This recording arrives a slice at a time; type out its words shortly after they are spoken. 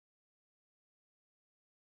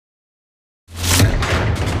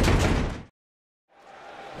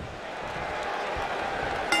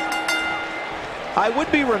I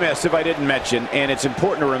would be remiss if I didn't mention, and it's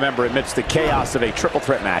important to remember amidst the chaos of a triple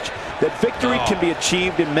threat match, that victory can be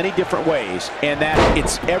achieved in many different ways, and that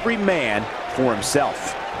it's every man for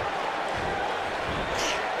himself.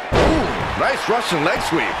 Ooh, nice Russian leg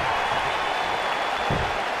sweep.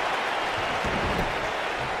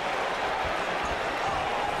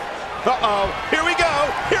 Uh-oh, here we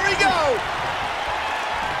go, here we go!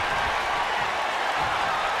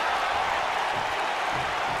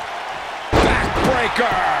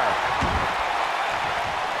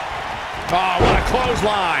 Oh, what a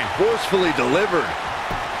clothesline. Forcefully delivered.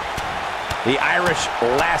 The Irish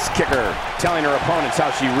last kicker, telling her opponents how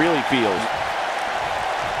she really feels.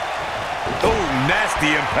 Oh,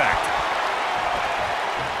 nasty impact.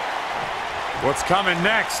 What's coming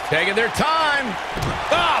next? Taking their time.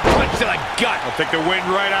 Ah, punch to the gut. I'll take the wind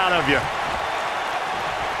right out of you.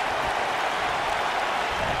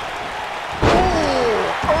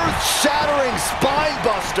 Earth-shattering spine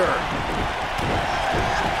buster.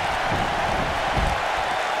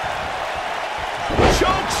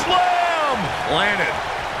 Choke slam! Landed.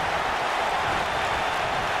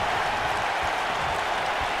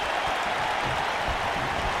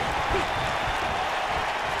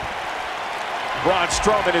 Braun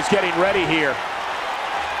Strowman is getting ready here.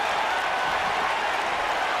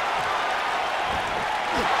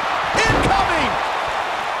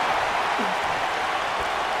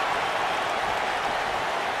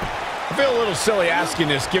 I feel a little silly asking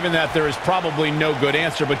this, given that there is probably no good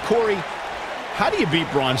answer, but Corey, how do you beat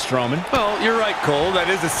Braun Strowman? Well, you're right, Cole. That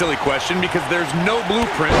is a silly question because there's no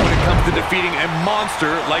blueprint when it comes to defeating a monster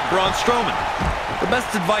like Braun Strowman. The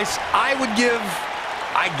best advice I would give,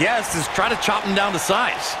 I guess, is try to chop him down to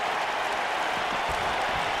size.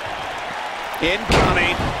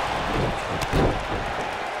 Incoming.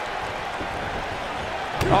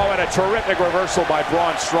 Oh, and a terrific reversal by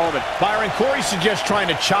Braun Strowman. Byron, Corey suggests trying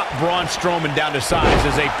to chop Braun Strowman down to size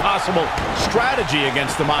as a possible strategy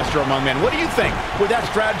against the monster among men. What do you think? Would that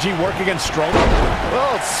strategy work against Strowman?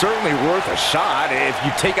 Well, it's certainly worth a shot. If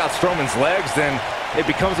you take out Strowman's legs, then it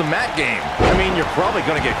becomes a mat game. I mean, you're probably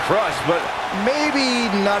going to get crushed, but maybe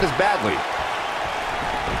not as badly.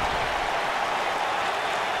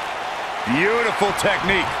 Beautiful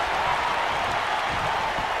technique.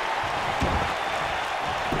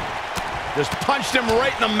 Just punched him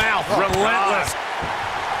right in the mouth. Relentless.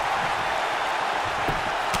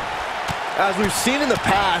 As we've seen in the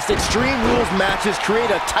past, Extreme Rules matches create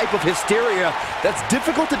a type of hysteria that's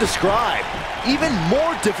difficult to describe, even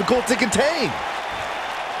more difficult to contain.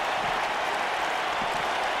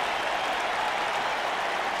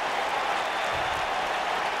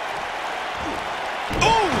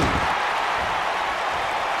 Ooh!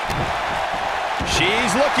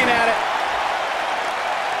 She's looking at it.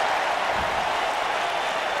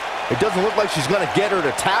 It doesn't look like she's going to get her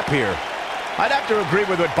to tap here. I'd have to agree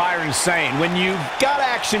with what Byron's saying. When you've got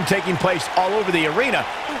action taking place all over the arena,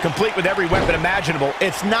 complete with every weapon imaginable,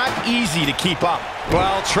 it's not easy to keep up.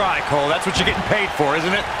 Well, try, Cole. That's what you're getting paid for,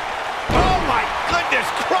 isn't it? Oh, my goodness,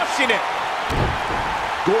 crushing it.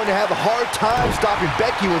 Going to have a hard time stopping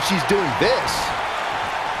Becky when she's doing this.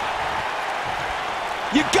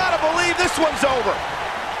 You gotta believe this one's over.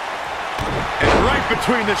 And right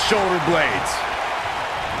between the shoulder blades.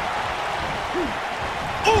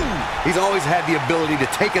 Ooh! He's always had the ability to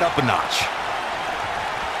take it up a notch.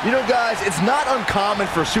 You know, guys, it's not uncommon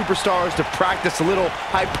for superstars to practice a little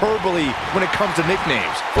hyperbole when it comes to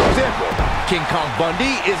nicknames. For example, King Kong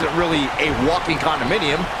Bundy isn't really a walking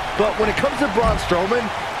condominium, but when it comes to Braun Strowman,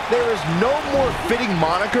 there is no more fitting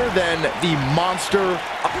moniker than the Monster.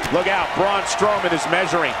 Look out, Braun Strowman is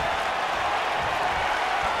measuring.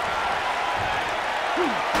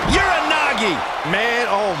 Uranagi! Man,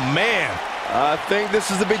 oh man. I think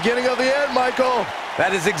this is the beginning of the end, Michael.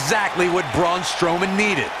 That is exactly what Braun Strowman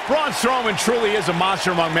needed. Braun Strowman truly is a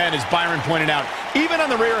monster among men, as Byron pointed out. Even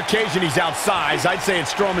on the rare occasion he's outsized, I'd say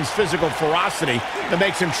it's Strowman's physical ferocity that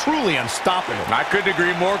makes him truly unstoppable. I couldn't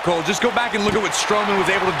agree more, Cole. Just go back and look at what Strowman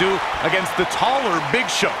was able to do against the taller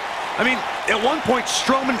Big Show. I mean, at one point,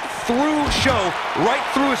 Strowman threw Show right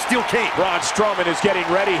through a steel cage. Braun Strowman is getting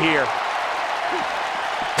ready here.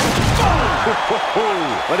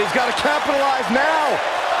 But he's got to capitalize now.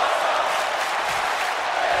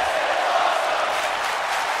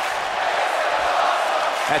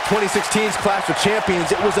 At 2016's Clash of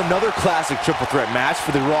Champions, it was another classic triple threat match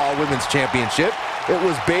for the Raw Women's Championship. It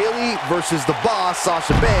was Bayley versus the Boss,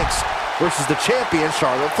 Sasha Banks, versus the champion,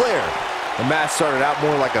 Charlotte Flair. The match started out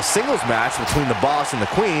more like a singles match between the Boss and the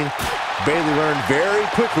Queen. Bayley learned very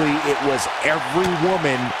quickly it was every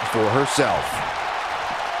woman for herself.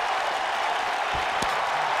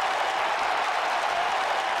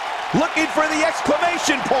 looking for the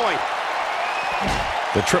exclamation point.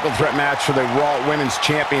 The triple threat match for the Raw Women's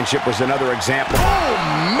Championship was another example. Oh,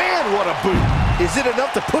 man, what a boot. Is it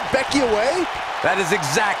enough to put Becky away? That is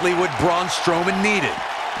exactly what Braun Strowman needed.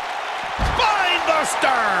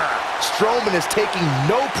 Spinebuster! Strowman is taking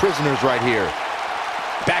no prisoners right here.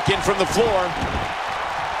 Back in from the floor.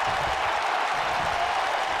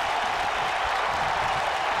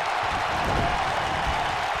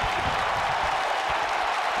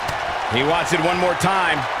 He wants it one more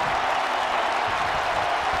time.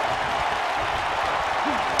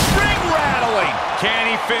 Ring rattling!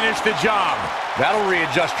 Can he finish the job? That'll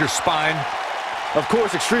readjust your spine. Of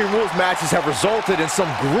course, Extreme Rules matches have resulted in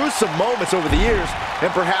some gruesome moments over the years,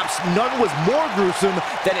 and perhaps none was more gruesome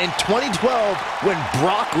than in 2012 when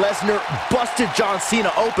Brock Lesnar busted John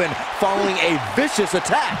Cena open following a vicious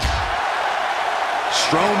attack.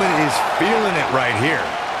 Strowman is feeling it right here.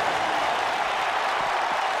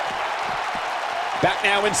 Back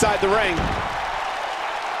now inside the ring.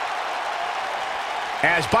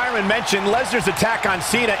 As Byron mentioned, Lesnar's attack on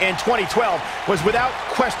Cena in 2012 was without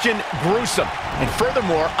question gruesome. And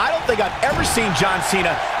furthermore, I don't think I've ever seen John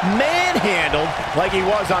Cena manhandled like he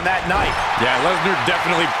was on that night. Yeah, Lesnar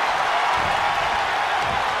definitely...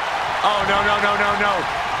 Oh, no.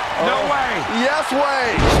 No way. Yes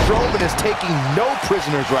way. Strowman is taking no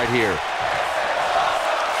prisoners right here.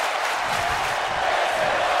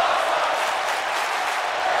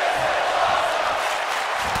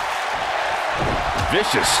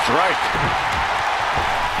 Vicious strike.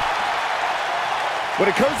 When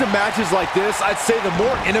it comes to matches like this, I'd say the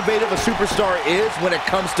more innovative a superstar is when it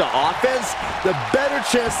comes to offense, the better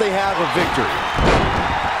chance they have of victory.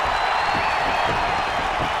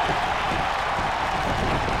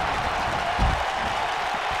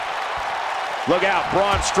 Look out,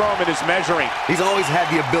 Braun Strowman is measuring. He's always had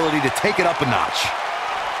the ability to take it up a notch.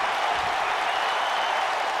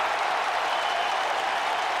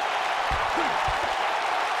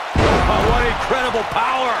 Incredible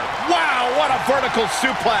power. Wow, what a vertical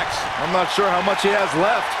suplex. I'm not sure how much he has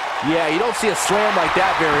left. Yeah, you don't see a slam like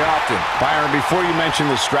that very often. Byron, before you mention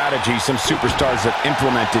the strategy some superstars have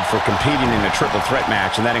implemented for competing in a triple threat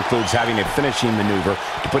match, and that includes having a finishing maneuver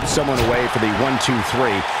to put someone away for the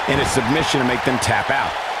 1-2-3 and a submission to make them tap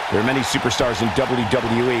out. There are many superstars in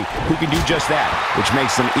WWE who can do just that, which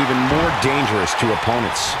makes them even more dangerous to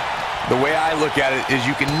opponents. The way I look at it is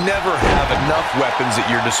you can never have enough weapons at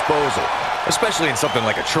your disposal, especially in something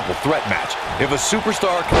like a triple threat match. If a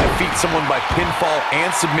superstar can defeat someone by pinfall and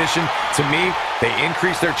submission, to me, they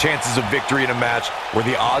increase their chances of victory in a match where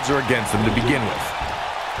the odds are against them to begin with.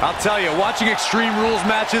 I'll tell you, watching Extreme Rules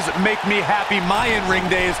matches make me happy my in-ring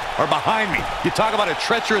days are behind me. You talk about a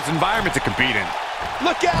treacherous environment to compete in.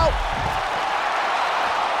 Look out!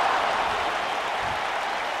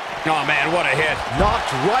 Oh, man, what a hit.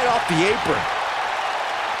 Knocked right off the apron.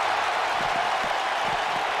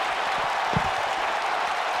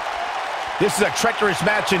 This is a treacherous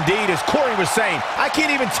match indeed, as Corey was saying. I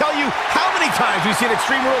can't even tell you how many times we've seen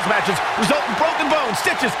Extreme Rules matches result in broken bones,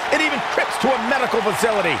 stitches, and even trips to a medical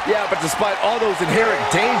facility. Yeah, but despite all those inherent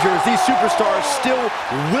dangers, these superstars still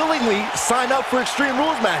willingly sign up for Extreme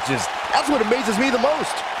Rules matches. That's what amazes me the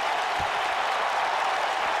most.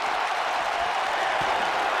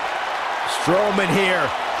 Strowman here.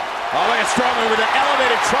 Oh, look at Strowman with an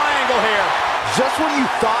elevated triangle here. Just when you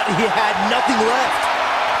thought he had nothing left.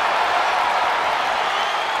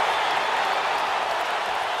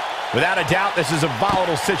 Without a doubt, this is a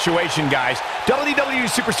volatile situation, guys. WWE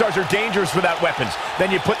superstars are dangerous without weapons.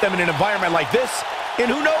 Then you put them in an environment like this, and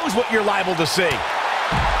who knows what you're liable to see.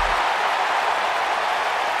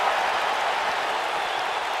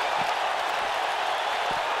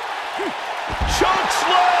 Choke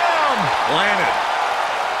slam! Landed.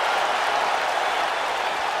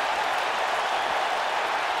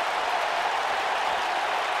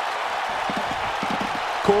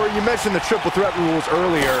 Corey, you mentioned the triple threat rules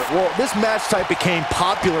earlier. Well, this match type became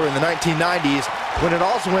popular in the 1990s when it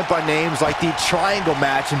also went by names like the triangle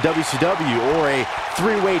match in WCW or a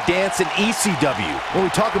three-way dance in ECW. When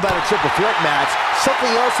we talk about a triple threat match,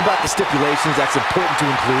 something else about the stipulations that's important to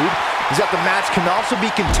include is that the match can also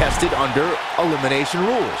be contested under elimination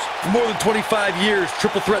rules. For more than 25 years,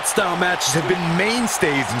 triple threat style matches have been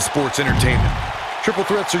mainstays in sports entertainment. Triple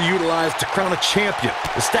threats are utilized to crown a champion,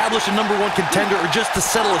 establish a #1 contender, or just to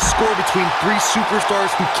settle a score between three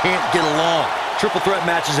superstars who can't get along. Triple threat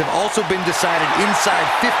matches have also been decided inside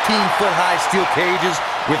 15-foot-high steel cages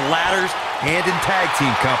with ladders and in tag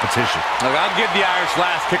team competition. Look, I'll give the Irish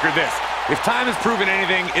last kicker this. If time has proven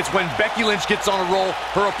anything, it's when Becky Lynch gets on a roll,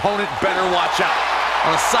 her opponent better watch out.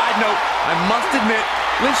 On a side note, I must admit,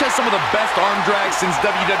 Lynch has some of the best arm drags since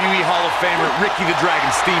WWE Hall of Famer Ricky the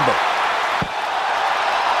Dragon Steamboat.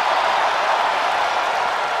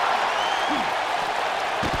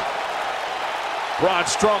 Braun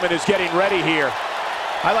Strowman is getting ready here.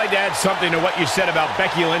 I'd like to add something to what you said about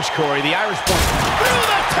Becky Lynch, Corey. The Irish point through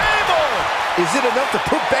the table! Is it enough to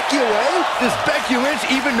put Becky away? Does Becky Lynch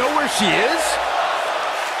even know where she is?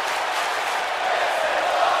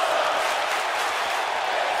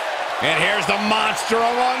 And here's the monster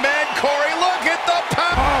among men. Corey, look at the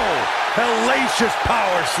power! Oh, hellacious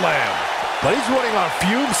power slam. But he's running on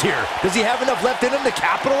fumes here. Does he have enough left in him to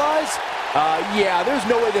capitalize? Yeah, there's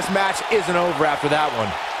no way this match isn't over after that one.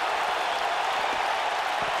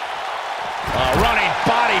 Running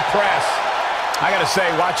body press. I gotta say,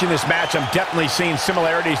 watching this match, I'm definitely seeing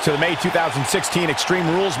similarities to the May 2016 Extreme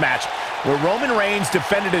Rules match, where Roman Reigns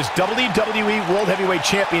defended his WWE World Heavyweight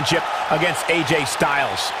Championship against AJ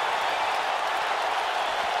Styles.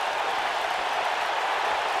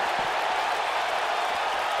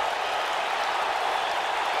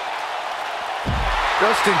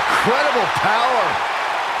 Just incredible power.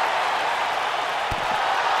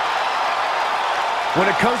 When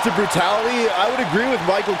it comes to brutality, I would agree with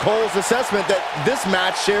Michael Cole's assessment that this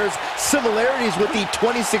match shares similarities with the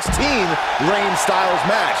 2016 Reigns-Styles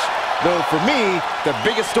match. Though for me, the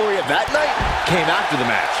biggest story of that night came after the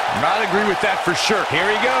match. I'd agree with that for sure. Here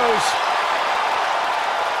he goes.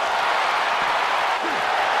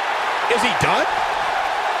 Is he done?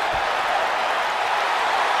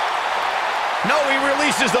 No, he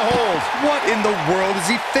releases the hold. What in the world is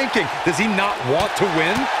he thinking? Does he not want to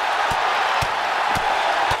win?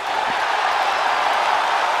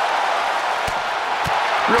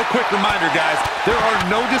 Real quick reminder, guys, there are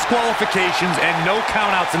no disqualifications and no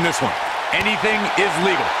countouts in this one. Anything is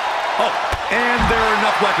legal. Oh, and there are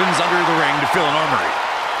enough weapons under the ring to fill an armory.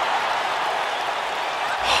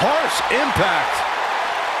 Harsh impact.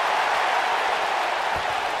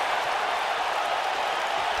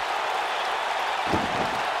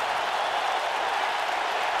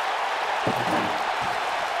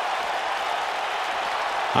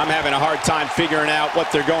 I'm having a hard time figuring out what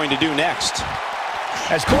they're going to do next.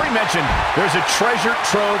 As Corey mentioned, there's a treasure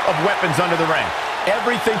trove of weapons under the ring.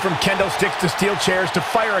 Everything from kendo sticks to steel chairs to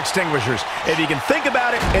fire extinguishers. If you can think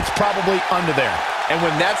about it, it's probably under there. And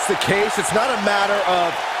when that's the case, it's not a matter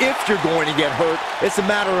of if you're going to get hurt. It's a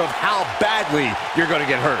matter of how badly you're going to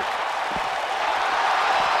get hurt.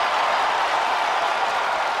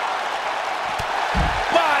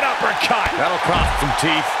 Wide uppercut. That'll cross some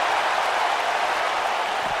teeth.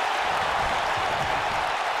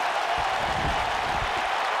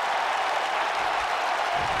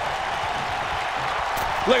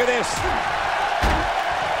 Look at this.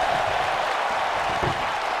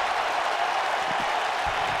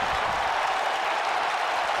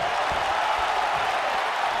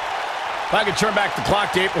 If I could turn back the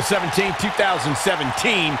clock to April 17,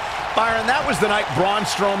 2017, Byron, that was the night Braun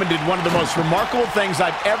Strowman did one of the most remarkable things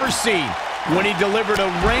I've ever seen when he delivered a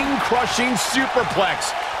ring-crushing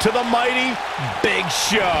superplex to the mighty Big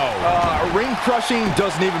Show. Ring-crushing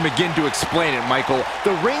doesn't even begin to explain it, Michael.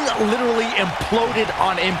 The ring literally imploded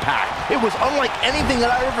on impact. It was unlike anything that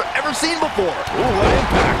I've ever seen before. Ooh, what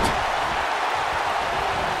impact.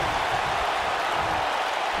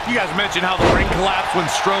 You guys mentioned how the ring collapsed when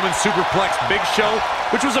Strowman superplexed Big Show,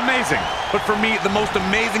 which was amazing. But for me, the most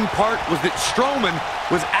amazing part was that Strowman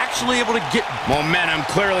was actually able to get momentum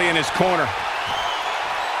clearly in his corner.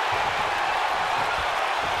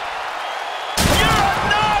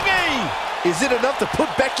 Is it enough to put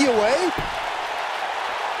Becky away?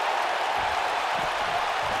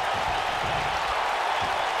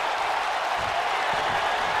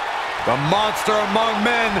 The monster among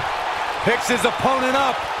men picks his opponent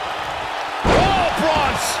up. Oh,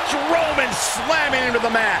 Braun Strowman slamming into the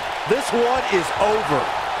mat. This one is over.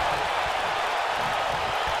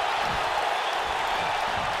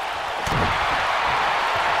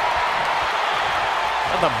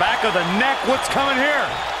 On the back of the neck, what's coming here?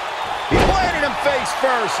 He landed him face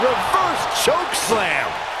first. Reverse choke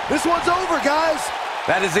slam. This one's over, guys.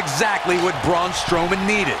 That is exactly what Braun Strowman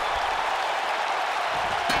needed.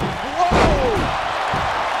 Whoa!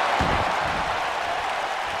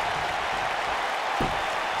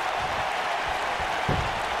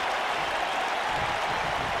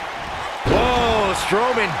 Whoa,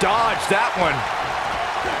 Strowman dodged that one.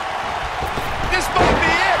 This might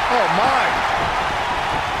be it. Oh, my.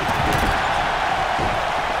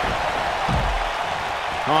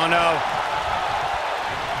 Oh, no.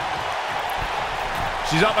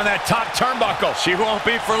 She's up on that top turnbuckle. She won't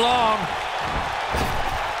be for long.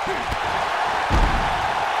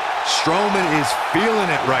 Strowman is feeling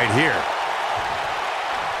it right here.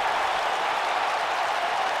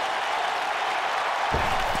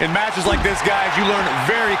 In matches like this, guys, you learn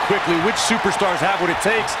very quickly which superstars have what it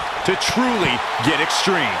takes to truly get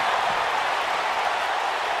extreme.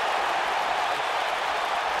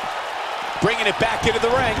 Bringing it back into the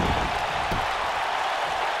ring.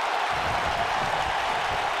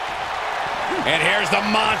 And here's the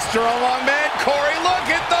monster among men. Corey, look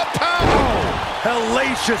at the power.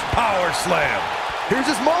 Hellacious power slam. Here's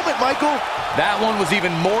his moment, Michael. That one was even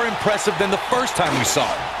more impressive than the first time we saw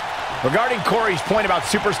it. Regarding Corey's point about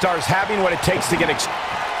superstars having what it takes to get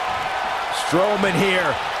Strowman here,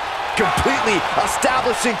 completely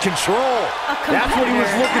establishing control. That's what he was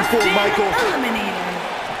looking for, Michael. Eliminated.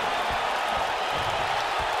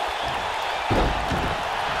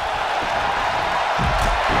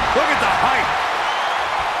 Look at the height.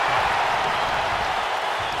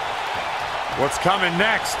 What's coming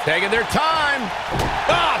next? taking their time.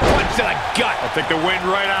 Ah, punch to the gut. I'll take the wind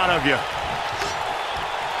right out of you.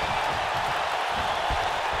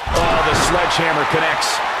 Oh, the sledgehammer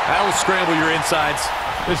connects. That'll scramble your insides.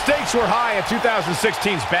 The stakes were high at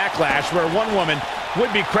 2016's Backlash, where one woman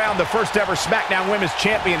would be crowned the first ever SmackDown Women's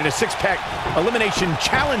Champion in a six-pack elimination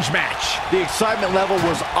challenge match. The excitement level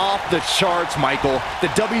was off the charts, Michael.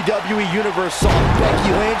 The WWE Universe saw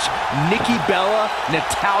Becky Lynch, Nikki Bella,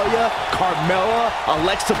 Natalya, Carmella,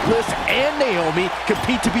 Alexa Bliss, and Naomi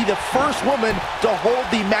compete to be the first woman to hold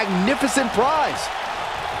the magnificent prize.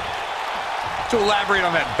 To elaborate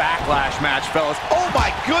on that Backlash match, fellas. Oh,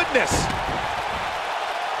 my goodness!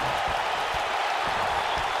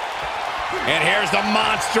 And here's the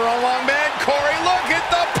monster among men. Corey, look at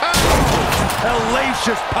the power!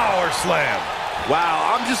 Hellacious power slam.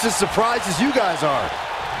 Wow, I'm just as surprised as you guys are.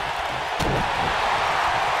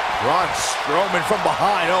 Braun Strowman from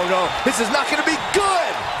behind. Oh, no. This is not going to be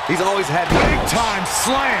good. He's always had Big-time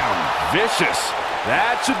slam. Vicious.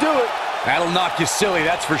 That should do it. That'll knock you silly,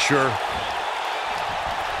 that's for sure.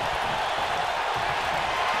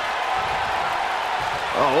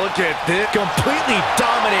 Oh, look at this. Completely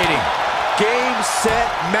dominating. Game, set,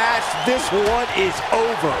 match. This one is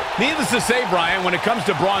over. Needless to say, Brian, when it comes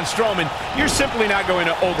to Braun Strowman, you're simply not going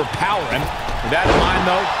to overpower him. With that in mind,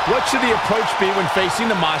 though, what should the approach be when facing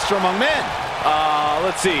the monster among men?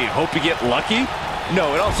 Let's see. Hope you get lucky?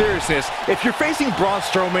 No, in all seriousness, if you're facing Braun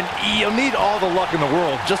Strowman, you'll need all the luck in the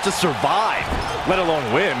world just to survive, let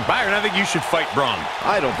alone win. Byron, I think you should fight Braun.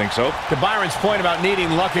 I don't think so. To Byron's point about needing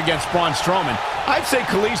luck against Braun Strowman, I'd say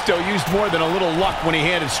Kalisto used more than a little luck when he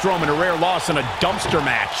handed Strowman a rare loss in a dumpster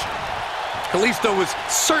match. Kalisto was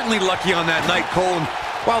certainly lucky on that night, Cole. And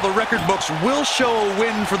while the record books will show a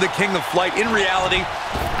win for the King of Flight, in reality,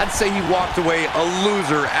 I'd say he walked away a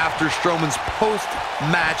loser after Strowman's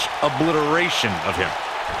post-match obliteration of him.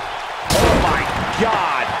 Oh, my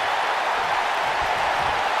God.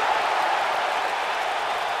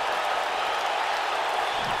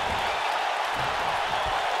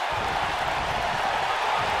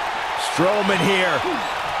 Strowman here,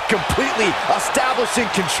 completely establishing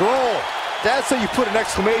control. That's how you put an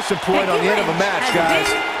exclamation point on the end of a match, guys.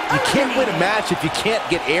 You can't win a match if you can't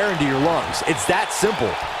get air into your lungs. It's that simple.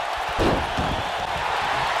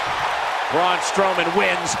 Braun Strowman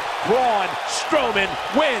wins. Braun Strowman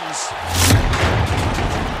wins.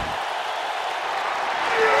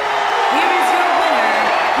 Here is your winner,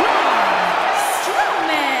 Braun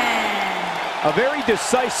Strowman. A very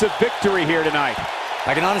decisive victory here tonight.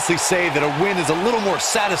 I can honestly say that a win is a little more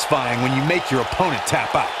satisfying when you make your opponent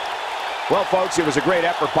tap out. Well, folks, it was a great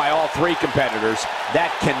effort by all three competitors.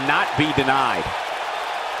 That cannot be denied.